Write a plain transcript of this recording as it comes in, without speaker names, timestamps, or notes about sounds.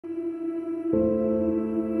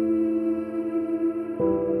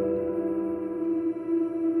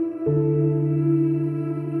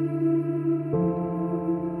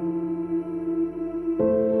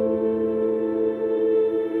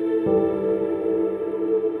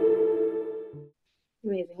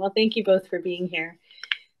Well, thank you both for being here.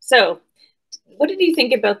 So, what did you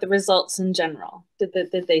think about the results in general?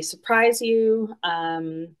 Did they surprise you?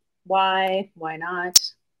 Why not?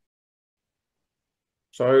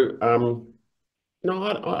 So, no,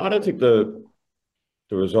 I don't think the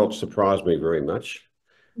results surprised me very much.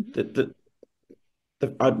 The,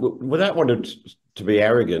 without wanting to be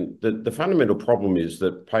arrogant, the fundamental problem is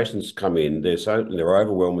that patients come in, they're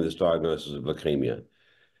overwhelmed with this diagnosis of leukemia,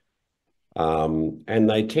 and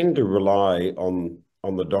they tend to rely on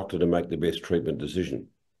the doctor to make the best treatment decision.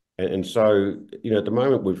 And so, at the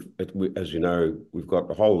moment, as you know, we've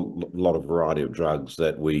got a whole lot of variety of drugs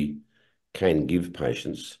that we can give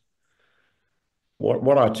patients.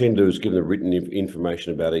 What I tend to do is give them written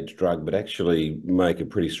information about each drug, but actually make a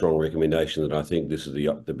pretty strong recommendation that I think this is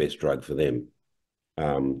the best drug for them.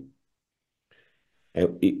 Um,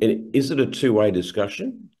 and is it a two-way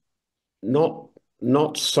discussion? Not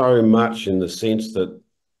not so much in the sense that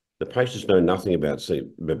the patients know nothing about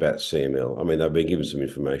CML. I mean, they've been given some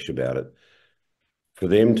information about it. For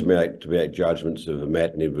them to make judgments of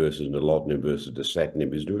imatinib versus nilotinib versus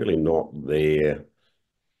dasatinib is really not their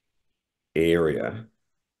area.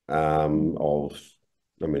 Of,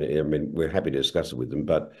 I mean, we're happy to discuss it with them,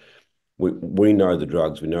 but we know the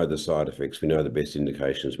drugs, we know the side effects, we know the best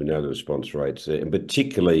indications, we know the response rates, and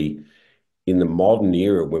particularly in the modern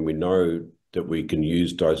era when we know that we can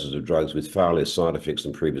use doses of drugs with far less side effects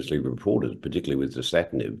than previously reported, particularly with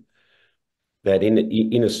dasatinib, that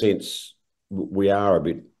in a sense we are a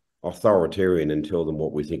bit authoritarian and tell them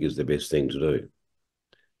what we think is the best thing to do.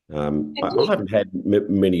 I haven't had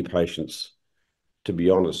many patients, to be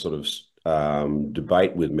honest, sort of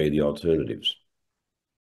debate with me the alternatives.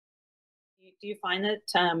 Do you find that,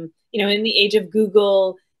 in the age of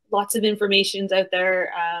Google, lots of information's out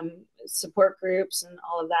there, support groups and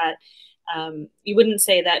all of that, you wouldn't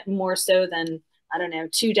say that more so than, I don't know,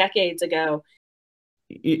 2 decades ago?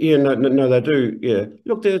 Yeah, no, they do. Yeah,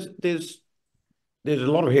 look, there's a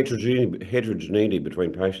lot of heterogeneity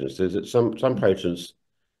between patients. There's some patients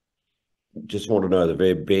just want to know the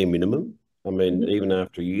very bare minimum. I mean, even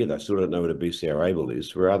after a year, they still don't know what a BCR-ABL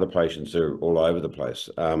is, where other patients are all over the place,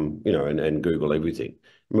 and Google everything.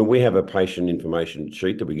 I mean, we have a patient information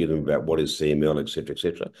sheet that we give them about what is CML, et cetera, et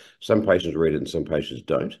cetera. Some patients read it and some patients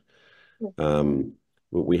don't.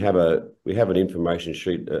 We have an information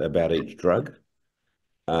sheet about each drug.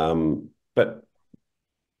 But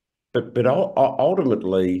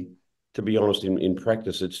ultimately, to be honest, in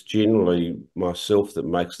practice, it's generally myself that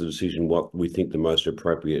makes the decision what we think the most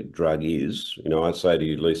appropriate drug is. I'd say to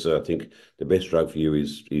you, Lisa, I think the best drug for you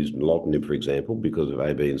is nilotinib, for example, because of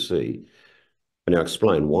A, B, and C. And I'll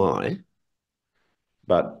explain why.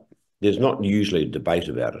 But there's not usually a debate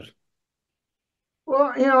about it.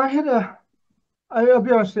 Well, I'll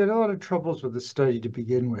be honest, I had a lot of troubles with the study to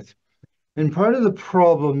begin with. And part of the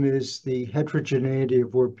problem is the heterogeneity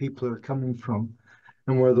of where people are coming from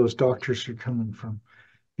and where those doctors are coming from,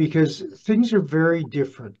 because things are very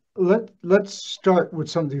different. Let's start with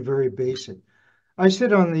something very basic. I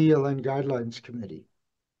sit on the ELN Guidelines Committee,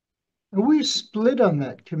 and we split on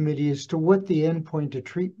that committee as to what the endpoint of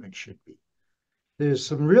treatment should be. There's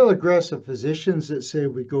some real aggressive physicians that say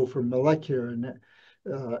we go for molecular and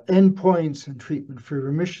endpoints and treatment-free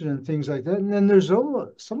remission and things like that. And then there's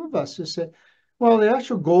some of us who say, well, the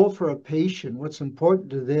actual goal for a patient, what's important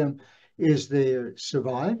to them is they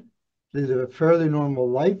survive, they live a fairly normal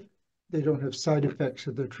life, they don't have side effects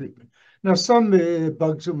of their treatment. Now, some it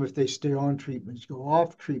bugs them if they stay on treatments, go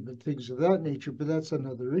off treatment, things of that nature, but that's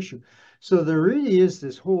another issue. So there really is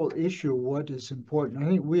this whole issue of what is important. I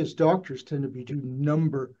think we as doctors tend to be too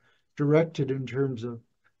number directed in terms of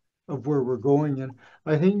where we're going. And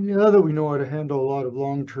I think now that we know how to handle a lot of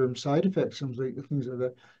long-term side effects, things like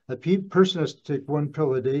that, a person has to take one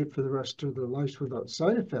pill a day for the rest of their lives without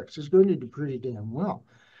side effects is going to do pretty damn well.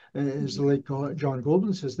 As the late John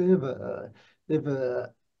Goldman says, they have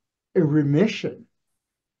a remission,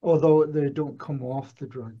 although they don't come off the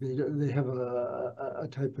drug. They have a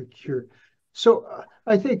type of cure. So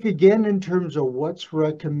I think, again, in terms of what's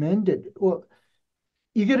recommended, well,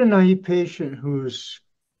 you get a naive patient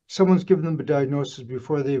someone's given them a diagnosis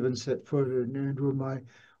before they even set foot into my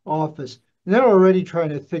office, and they're already trying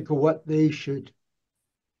to think of what they should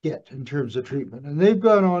get in terms of treatment. And they've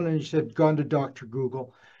gone on and gone to Dr.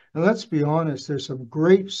 Google. And let's be honest, there's some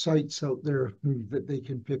great sites out there that they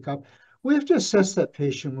can pick up. We have to assess that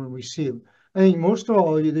patient when we see them. I think most of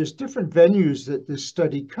all, there's different venues that this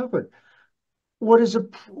study covered.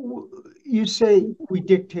 You say we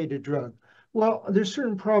dictate a drug. Well, there's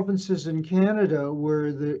certain provinces in Canada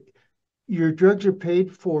where your drugs are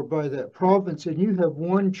paid for by that province, and you have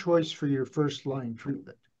one choice for your first line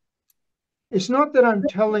treatment. It's not that I'm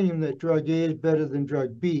telling him that drug A is better than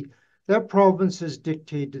drug B. That province has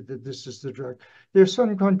dictated that this is the drug. There are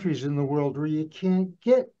some countries in the world where you can't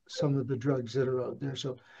get some of the drugs that are out there.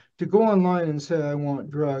 So to go online and say, I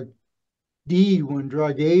want drug D when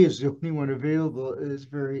drug A is the only one available is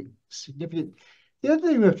very significant. The other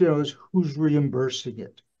thing we have to know is who's reimbursing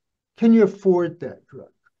it. Can you afford that drug?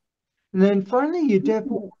 And then finally,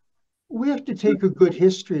 we have to take a good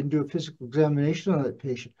history and do a physical examination on that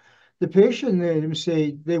patient. The patient, they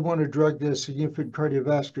say they want a drug that has significant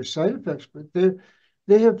cardiovascular side effects, but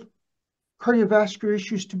they have cardiovascular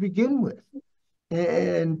issues to begin with.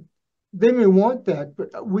 And they may want that,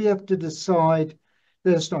 but we have to decide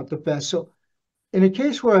that it's not the best. So in a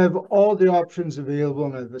case where I have all the options available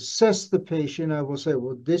and I've assessed the patient, I will say,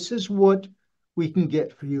 well, this is what we can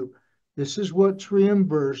get for you. This is what's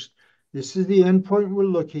reimbursed. This is the endpoint we're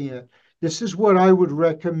looking at. This is what I would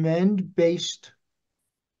recommend based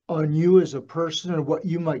on you as a person and what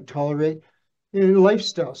you might tolerate. In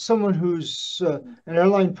lifestyle, someone who's an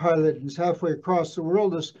airline pilot and is halfway across the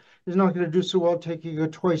world is not going to do so well taking a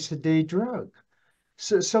twice-a-day drug.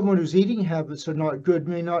 So someone whose eating habits are not good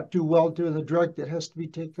may not do well doing the drug that has to be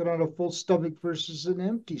taken on a full stomach versus an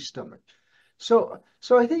empty stomach. So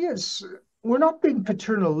I think we're not being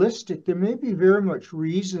paternalistic. There may be very much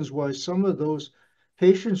reasons why some of those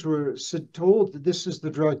patients were told that this is the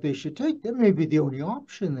drug they should take. That may be the only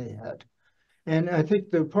option they had. And I think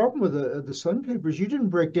the problem with the Sun papers, you didn't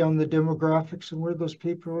break down the demographics and where those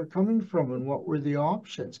people were coming from and what were the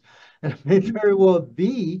options. And it may very well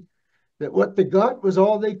be that what they got was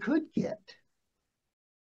all they could get.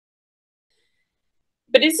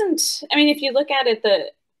 But I mean, if you look at it,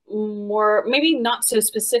 the more, maybe not so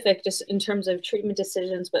specific just in terms of treatment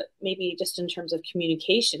decisions, but maybe just in terms of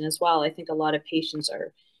communication as well. I think a lot of patients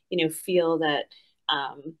are, feel that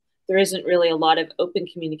there isn't really a lot of open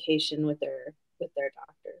communication with their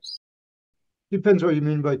doctors. Depends what you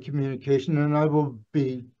mean by communication. And I will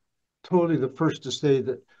be totally the first to say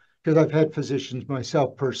that, because I've had physicians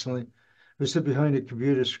myself personally who sit behind a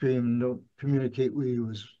computer screen and don't communicate with you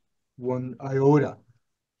as one iota.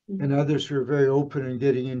 Mm-hmm. And others who are very open and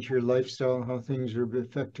getting into your lifestyle and how things are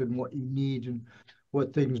affected and what you need and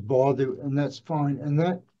what things bother you, and that's fine. And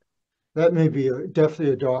that may be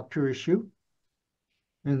definitely a doctor issue.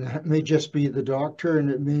 And that may just be the doctor, and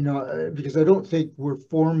it may not, because I don't think we're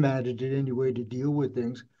formatted in any way to deal with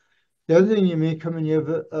things. The other thing, you may come and you have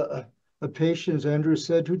a patient, as Andrew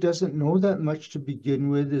said, who doesn't know that much to begin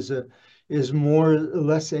with, is more or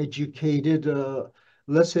less educated,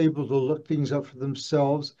 less able to look things up for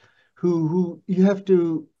themselves, who you have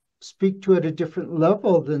to speak to at a different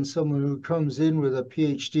level than someone who comes in with a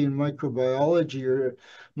PhD in microbiology or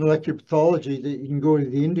molecular pathology, that you can go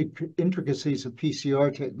into the intricacies of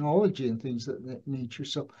PCR technology and things of that nature.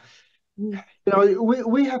 So,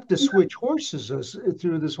 we have to switch horses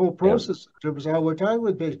through this whole process in terms of how we're talking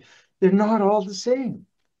with patients. They're not all the same.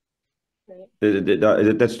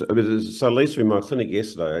 So Lisa, in my clinic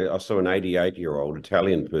yesterday, I saw an 88-year-old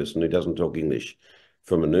Italian person who doesn't talk English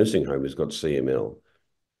from a nursing home who's got CML.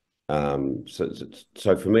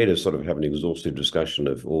 So for me to sort of have an exhaustive discussion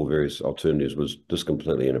of all various alternatives was just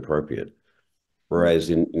completely inappropriate. Whereas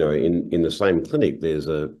in the same clinic, there was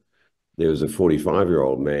a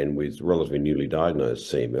 45-year-old man with relatively newly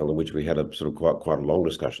diagnosed CML, in which we had a sort of quite a long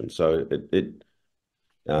discussion. So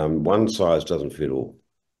one size doesn't fit all.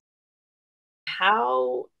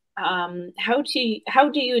 How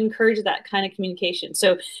do you encourage that kind of communication?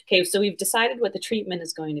 So we've decided what the treatment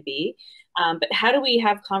is going to be, but how do we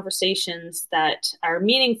have conversations that are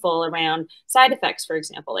meaningful around side effects, for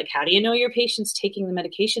example? Like, how do you know your patient's taking the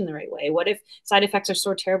medication the right way? What if side effects are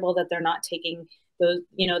so terrible that they're not taking the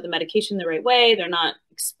medication the right way? They're not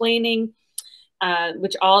explaining,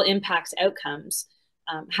 which all impacts outcomes.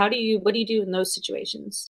 What do you do in those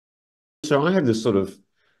situations? So I have this sort of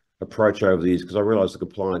approach over the years, because I realize the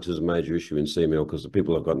compliance is a major issue in CML because the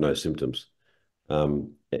people have got no symptoms.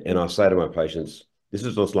 And I say to my patients, this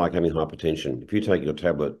is just like having hypertension. If you take your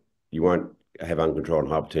tablet, you won't have uncontrolled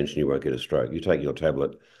hypertension, you won't get a stroke. You take your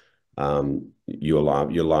tablet, your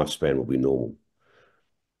lifespan will be normal.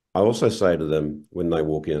 I also say to them when they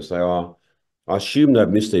walk in, I say, I assume they've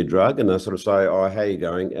missed their drug, and they sort of say, how are you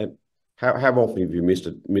going? And how often have you missed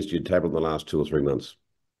your tablet in the last 2 or 3 months?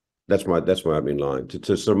 That's my opening line,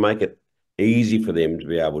 to sort of make it easy for them to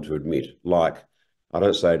be able to admit. Like, I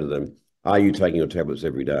don't say to them, are you taking your tablets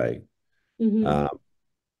every day? Mm-hmm.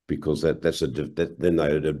 Because then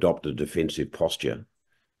they would adopt a defensive posture.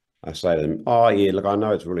 I say to them, yeah, look, I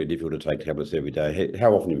know it's really difficult to take tablets every day.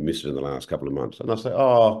 How often have you missed it in the last couple of months? And I say,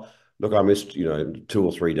 look, I missed, 2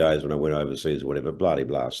 or 3 days when I went overseas or whatever, blah, blah,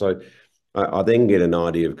 blah. So I then get an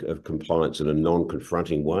idea of compliance in a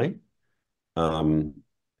non-confronting way. And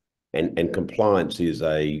compliance is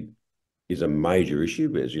a major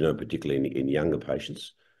issue, as you know, particularly in younger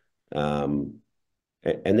patients. And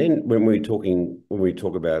then when we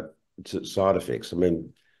talk about side effects, I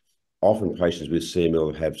mean, often patients with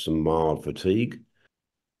CML have some mild fatigue.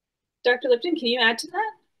 Dr. Lipton, can you add to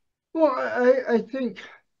that? Well, I think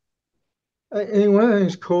and one of the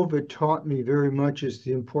things COVID taught me very much is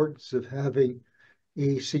the importance of having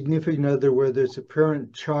a significant other, whether it's a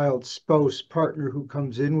parent, child, spouse, partner who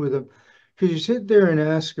comes in with them. Because you sit there and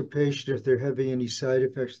ask a patient if they're having any side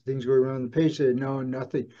effects, things going on. The patient said, no,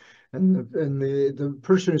 nothing. And the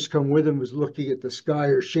person who's come with them is looking at the sky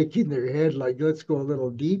or shaking their head like, let's go a little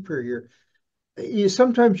deeper here.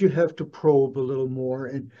 Sometimes you have to probe a little more.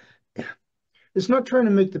 And it's not trying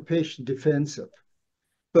to make the patient defensive,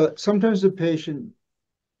 but sometimes the patient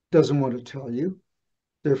doesn't want to tell you.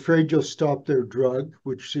 They're afraid you'll stop their drug,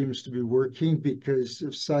 which seems to be working because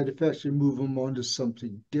of side effects, you move them on to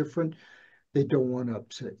something different. They don't want to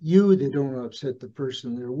upset you. They don't want to upset the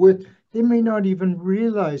person they're with. They may not even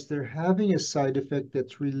realize they're having a side effect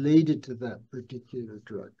that's related to that particular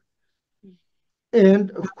drug.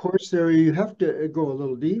 And of course, there you have to go a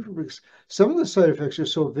little deeper because some of the side effects are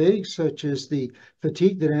so vague, such as the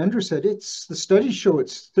fatigue that Andrew said. It's the studies show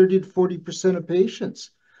it's 30 to 40% of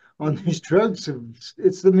patients on these drugs.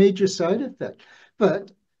 It's the major side effect.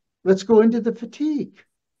 But let's go into the fatigue.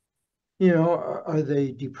 You know, are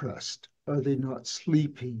they depressed? Are they not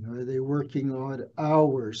sleeping? Are they working odd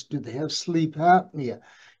hours? Do they have sleep apnea?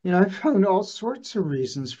 You know, I found all sorts of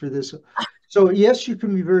reasons for this. So yes, you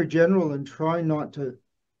can be very general and try not to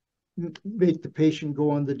make the patient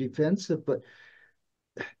go on the defensive, but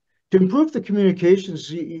to improve the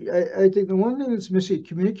communications, I think the one thing that's missing,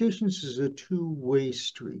 communications is a two-way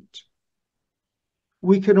street.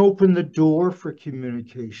 We can open the door for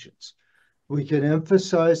communications. We can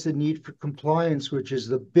emphasize the need for compliance, which is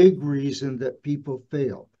the big reason that people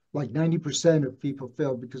fail. Like 90% of people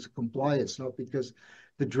fail because of compliance, not because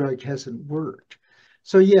the drug hasn't worked.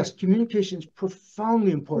 So yes, communication is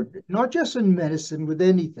profoundly important, not just in medicine, with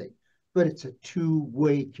anything, but it's a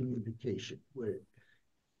two-way communication. You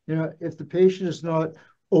know, if the patient is not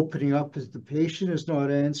opening up, if the patient is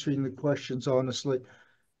not answering the questions honestly,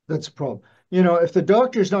 that's a problem. You know, if the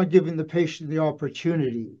doctor is not giving the patient the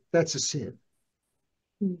opportunity, that's a sin.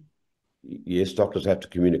 Yes, doctors have to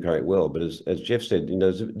communicate well, but as Jeff said, you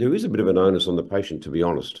know, there is a bit of an onus on the patient, to be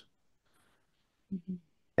honest.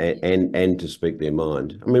 And to speak their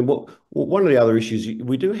mind. I mean, one of the other issues,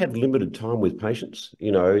 we do have limited time with patients.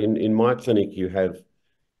 You know, in my clinic,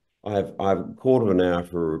 I have a quarter of an hour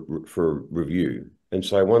for a review, and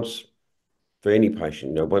so for any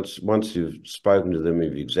patient, you know, once you've spoken to them,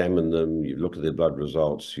 you've examined them, you've looked at their blood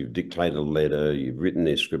results, you've dictated a letter, you've written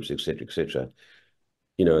their scripts, etc., etc.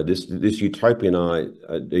 You know, this utopian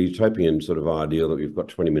sort of ideal that we've got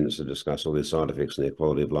 20 minutes to discuss all their side effects and their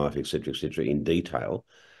quality of life, etc., etc., in detail,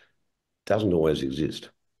 doesn't always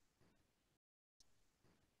exist.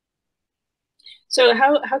 So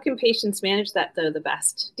how can patients manage that though the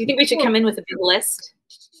best? Do you think we should come in with a big list?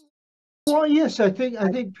 Well, yes, I think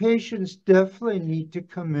patients definitely need to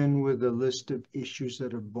come in with a list of issues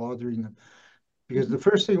that are bothering them. Because the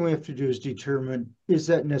first thing we have to do is determine, is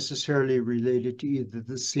that necessarily related to either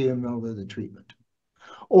the CML or the treatment?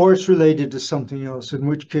 Or it's related to something else, in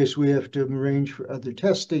which case we have to arrange for other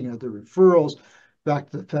testing, other referrals,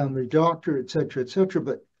 back to the family doctor, et cetera, et cetera.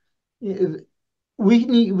 But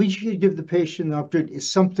we should give the patient the opportunity,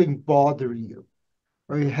 is something bothering you?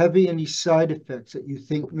 Are you having any side effects that you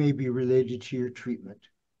think may be related to your treatment?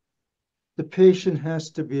 The patient has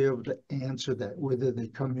to be able to answer that, whether they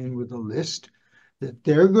come in with a list that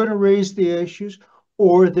they're going to raise the issues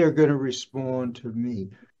or they're going to respond to me.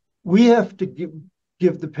 We have to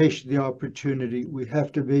give the patient the opportunity. We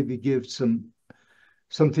have to maybe give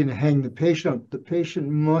something to hang the patient up. The patient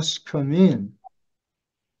must come in.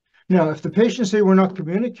 Now, if the patient say we're not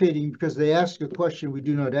communicating because they ask a question we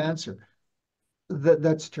do not answer,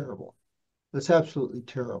 that's terrible. That's absolutely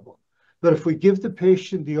terrible. But if we give the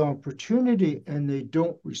patient the opportunity and they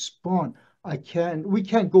don't respond, we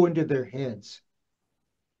can't go into their heads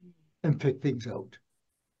and pick things out.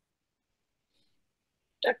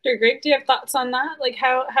 Dr. Grigg, do you have thoughts on that? Like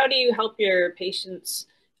how do you help your patients,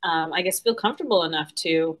 I guess, feel comfortable enough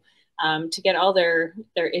to get all their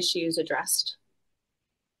issues addressed?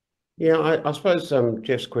 Yeah, I suppose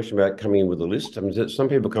Jeff's question about coming in with a list. I mean, some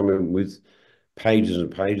people come in with pages and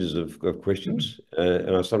pages of questions,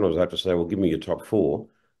 and I sometimes have to say, well, give me your top four.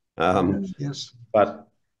 Yes. But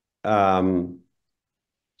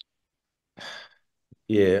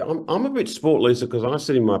Yeah, I'm a bit sport, Lisa, because I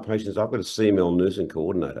sit in my patients. I've got a CML nursing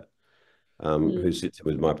coordinator who sits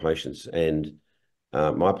with my patients, and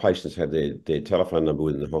my patients have their telephone number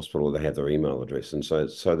within the hospital. They have their email address, and so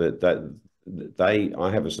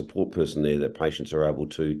I have a support person there that patients are able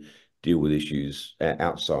to deal with issues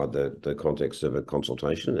outside the context of a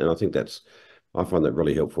consultation, and I find that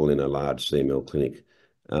really helpful in a large CML clinic.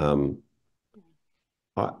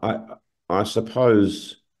 I I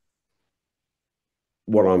suppose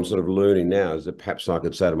what I'm sort of learning now is that perhaps I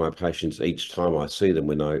could say to my patients each time I see them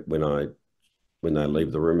when they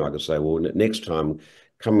leave the room, I could say, well, next time,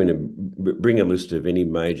 come in and bring a list of any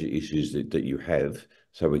major issues that you have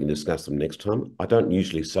so we can discuss them next time. I don't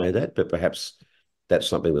usually say that, but perhaps that's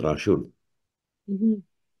something that I should. You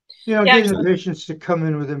know, Yeah, getting the patients to come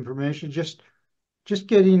in with information, just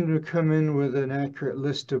getting them to come in with an accurate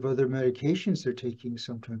list of other medications they're taking is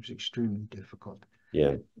sometimes extremely difficult.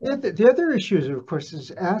 Yeah. The other issue, of course,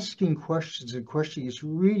 is asking questions, and questioning is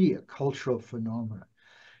really a cultural phenomenon.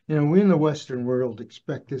 You know, we in the Western world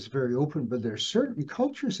expect this very open, but there are certain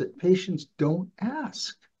cultures that patients don't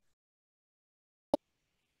ask.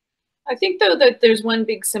 I think though that there's one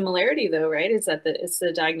big similarity though, right? Is that it's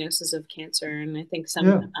the diagnosis of cancer, and I think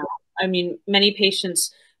I mean, many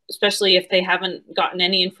patients, especially if they haven't gotten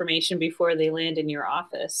any information before they land in your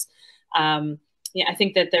office, yeah, I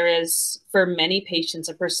think that there is for many patients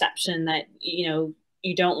a perception that you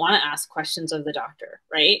don't want to ask questions of the doctor,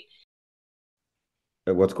 right?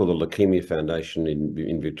 What's called the Leukemia Foundation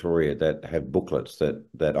in Victoria that have booklets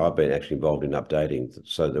that I've been actually involved in updating,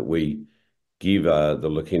 so that we give the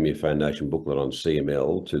Leukemia Foundation booklet on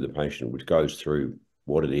CML to the patient, which goes through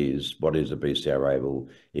what is a BCR-ABL,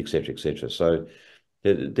 et cetera, et cetera. So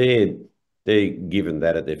they're given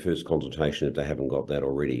that at their first consultation if they haven't got that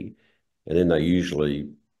already. And then they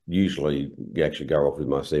usually actually go off with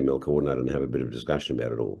my CML coordinator and have a bit of a discussion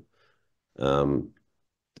about it all.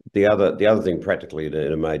 The other thing practically in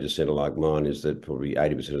a major centre like mine is that probably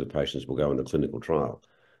 80% of the patients will go into clinical trial.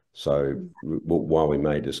 So while we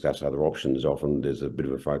may discuss other options, often there's a bit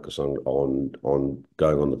of a focus on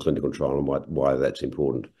going on the clinical trial and why that's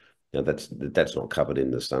important. Now that's not covered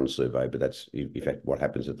in the SUN survey, but that's in fact what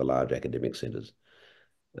happens at the large academic centres.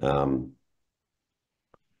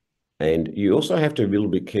 And you also have to be a little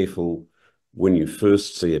bit careful when you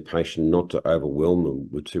first see a patient not to overwhelm them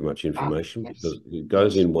with too much information, because it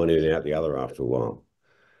goes in one ear and out the other after a while.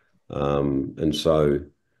 And so,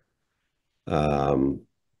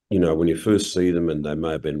 when you first see them and they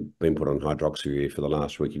may have been put on hydroxyurea for the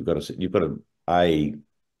last week, you've got to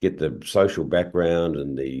get the social background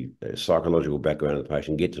and the psychological background of the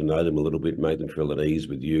patient, get to know them a little bit, make them feel at ease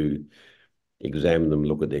with you, examine them,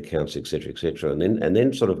 look at their counts, et cetera, and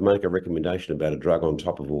then sort of make a recommendation about a drug on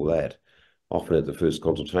top of all that, often at the first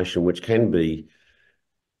consultation, which can be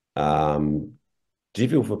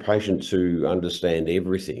difficult for patients to understand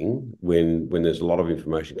everything when there's a lot of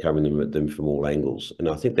information coming at them from all angles. And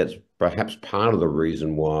I think that's perhaps part of the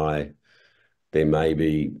reason why there may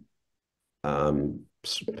be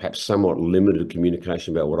perhaps somewhat limited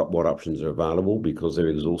communication about what options are available, because they're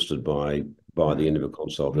exhausted by the end of a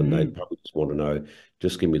consult, and they probably just want to know,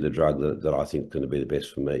 just give me the drug that I think is going to be the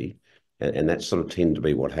best for me. And that sort of tend to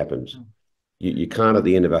be what happens. You can't, at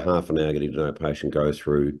the end of a half an hour getting to know a patient, go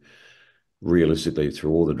through realistically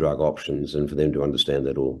through all the drug options and for them to understand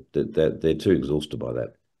that all, that they're too exhausted by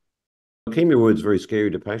that. Leukemia word's very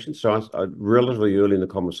scary to patients. So I relatively early in the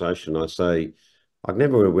conversation, I say, I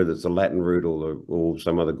never know whether it's the Latin root or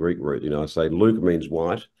some other Greek root. I say leuc means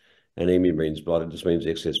white, and anemia means blood. It just means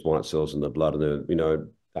excess white cells in the blood. And there are,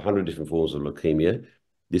 100 different forms of leukemia.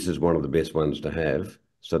 This is one of the best ones to have.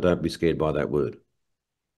 So don't be scared by that word.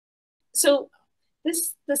 So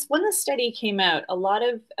when the study came out, a lot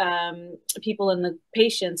of people in the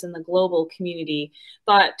patients in the global community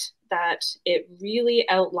thought that it really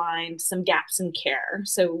outlined some gaps in care.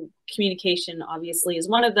 So communication obviously is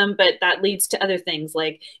one of them, but that leads to other things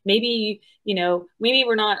like maybe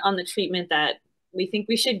we're not on the treatment that we think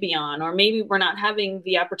we should be on, or maybe we're not having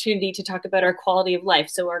the opportunity to talk about our quality of life.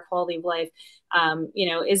 So our quality of life,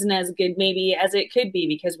 isn't as good maybe as it could be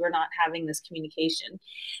because we're not having this communication.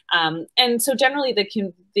 And so generally the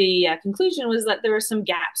conclusion was that there were some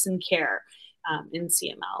gaps in care in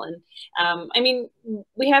CML. And I mean,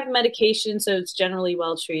 we have medication, so it's generally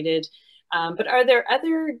well treated. But are there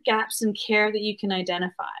other gaps in care that you can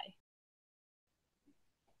identify?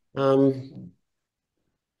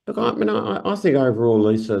 Look, I think overall,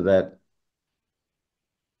 Lisa, that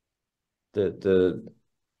the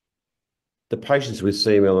patients with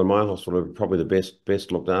CML in my hospital are probably the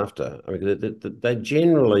best looked after. I mean, they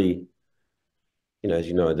generally as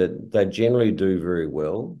you know, that they generally do very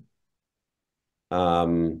well.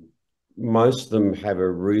 Most of them have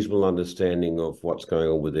a reasonable understanding of what's going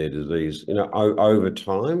on with their disease. Over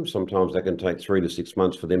time, sometimes that can take 3 to 6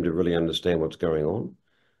 months for them to really understand what's going on.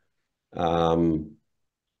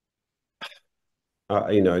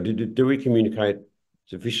 Do we communicate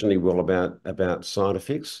sufficiently well about side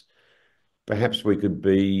effects? Perhaps we could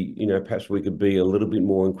be, a little bit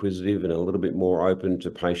more inquisitive and a little bit more open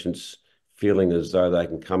to patients feeling as though they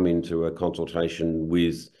can come into a consultation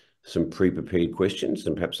with some pre-prepared questions,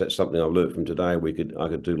 and perhaps that's something I've learned from today. I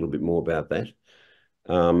could do a little bit more about that.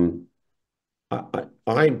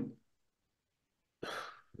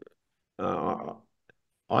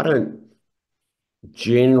 I don't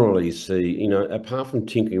generally see, apart from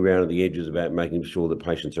tinkering around at the edges about making sure that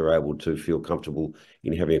patients are able to feel comfortable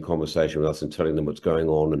in having a conversation with us and telling them what's going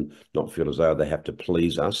on and not feel as though they have to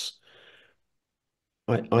please us.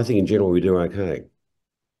 I think in general we do okay,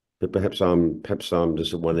 but perhaps I'm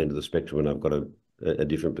just at one end of the spectrum and I've got a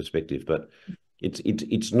different perspective. But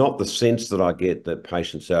it's not the sense that I get that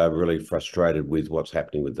patients are really frustrated with what's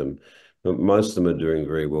happening with them. But most of them are doing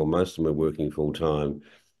very well. Most of them are working full time.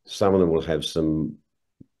 Some of them will have some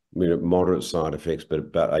moderate side effects,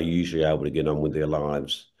 but are usually able to get on with their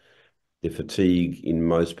lives. The fatigue in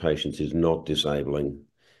most patients is not disabling.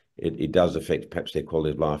 It does affect perhaps their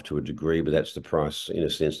quality of life to a degree, but that's the price, in a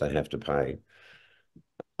sense, they have to pay.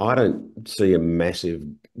 I don't see a massive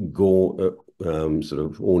sort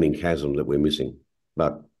of awning chasm that we're missing,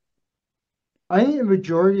 but I think the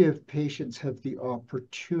majority of patients have the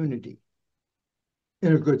opportunity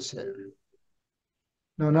in a good center.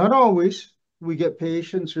 Now, not always. We get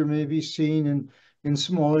patients who may be seen in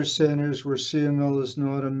smaller centers where CML is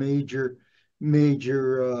not a major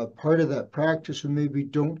part of that practice, who maybe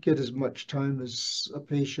don't get as much time as a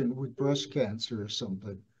patient with breast cancer or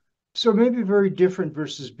something. So maybe very different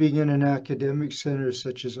versus being in an academic center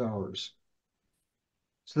such as ours.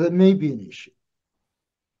 So that may be an issue.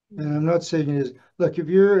 And I'm not saying it is. Look, if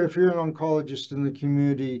you're an oncologist in the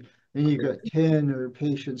community and you've got 10 or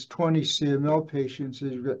patients, 20 CML patients,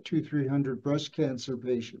 and you've got 200-300 breast cancer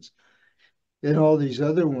patients, and all these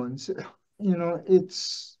other ones,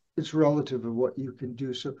 it's relative of what you can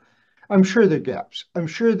do. So I'm sure there are gaps. I'm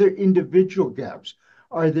sure there are individual gaps.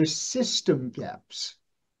 Are there system gaps?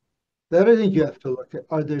 That I think you have to look at.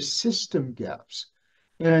 Are there system gaps?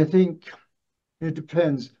 And I think it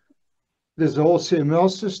depends. There's the whole CML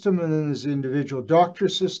system, and then there's the individual doctor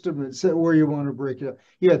system. It's where you want to break it up.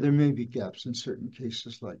 Yeah, there may be gaps in certain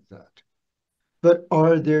cases like that. But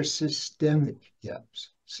are there systemic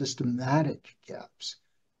gaps, systematic gaps?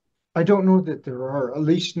 I don't know that there are, at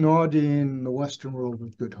least not in the Western world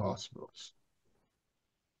with good hospitals.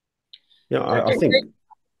 Yeah, I think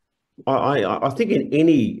in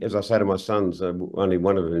any, as I say to my sons, only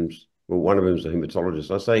one of them's a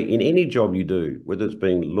hematologist. I say in any job you do, whether it's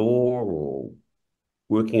being law or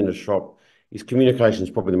working in a shop, communication is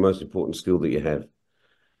probably the most important skill that you have.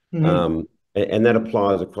 Mm-hmm. And that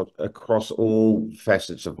applies across all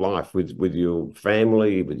facets of life with your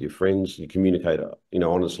family, with your friends. You communicate,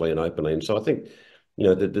 honestly and openly. And so I think,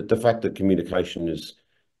 the fact that communication is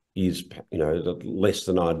less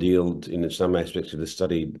than ideal in some aspects of the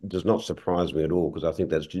study does not surprise me at all, because I think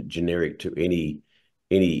that's generic to any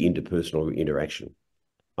interpersonal interaction.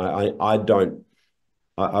 I don't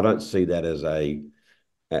see that as a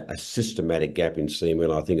systematic gap in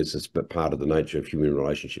CML. I think it's just part of the nature of human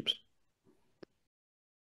relationships.